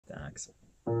Max.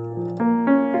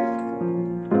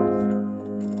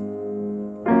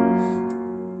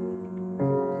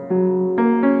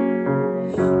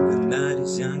 The night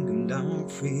is young and I'm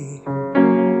free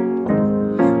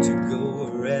to go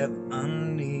wherever I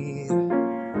need.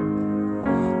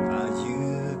 Are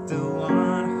you the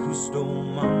one who stole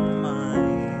my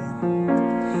mind?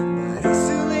 But it's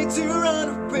too late to run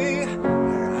away.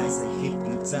 Her eyes are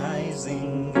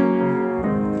hypnotizing.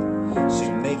 She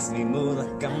makes me move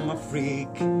like I'm a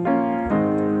freak.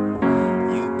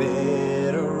 You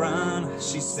better run,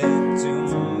 she said to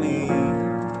me.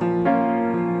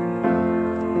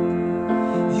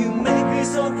 You make me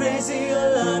so crazy, your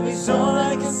love is all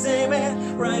I can say,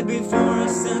 man. Right before I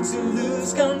start to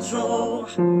lose control.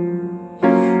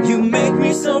 You make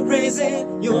me so crazy,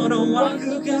 you're the one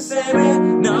who can save me.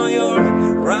 Now you're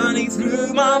running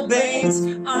through my veins.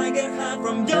 I get high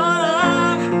from your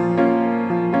love.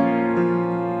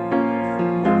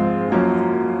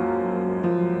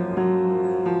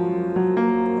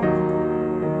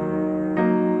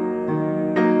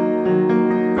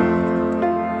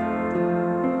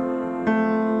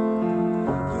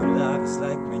 It's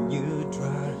like my new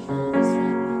drug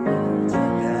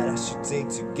that I should take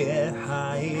to get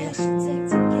high.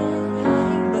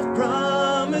 But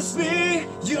promise me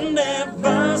you'll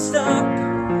never stop,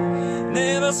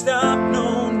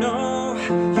 no, no.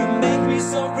 You make me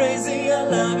so crazy, your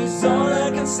love is all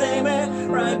I can say, man.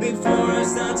 Right before I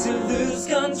start to lose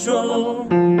control.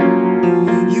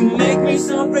 You make me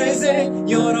so crazy,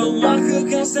 you're the one who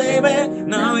can save me.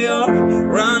 Now you're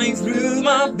running through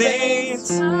my veins.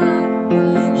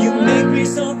 You make me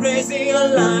so crazy, your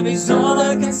love is all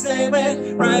I can say,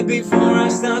 man. Right before I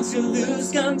start to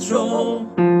lose control.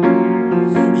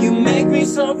 You make me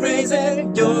so crazy,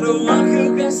 you're the one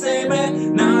who can save me.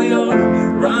 Now you're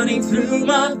running through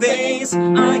my veins.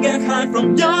 I get high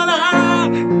from your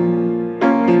love.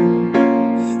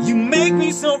 You make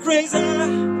me so crazy.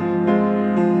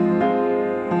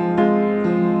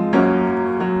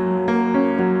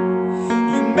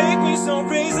 You make me so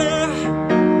crazy.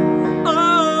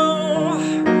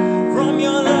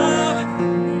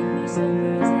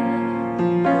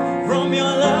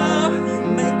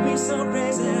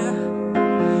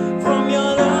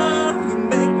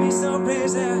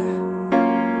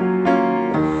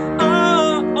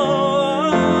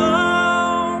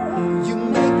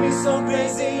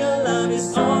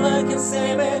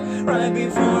 Right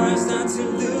before I start to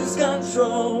lose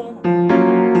control.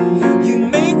 You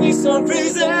make me so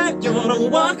crazy, you're the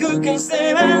one who can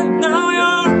save it. Now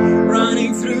you're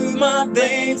running through my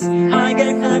veins. I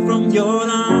get high from your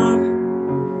love.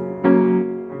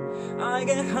 I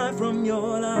get high from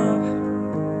your love.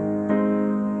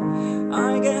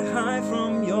 I get high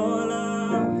from your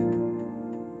love.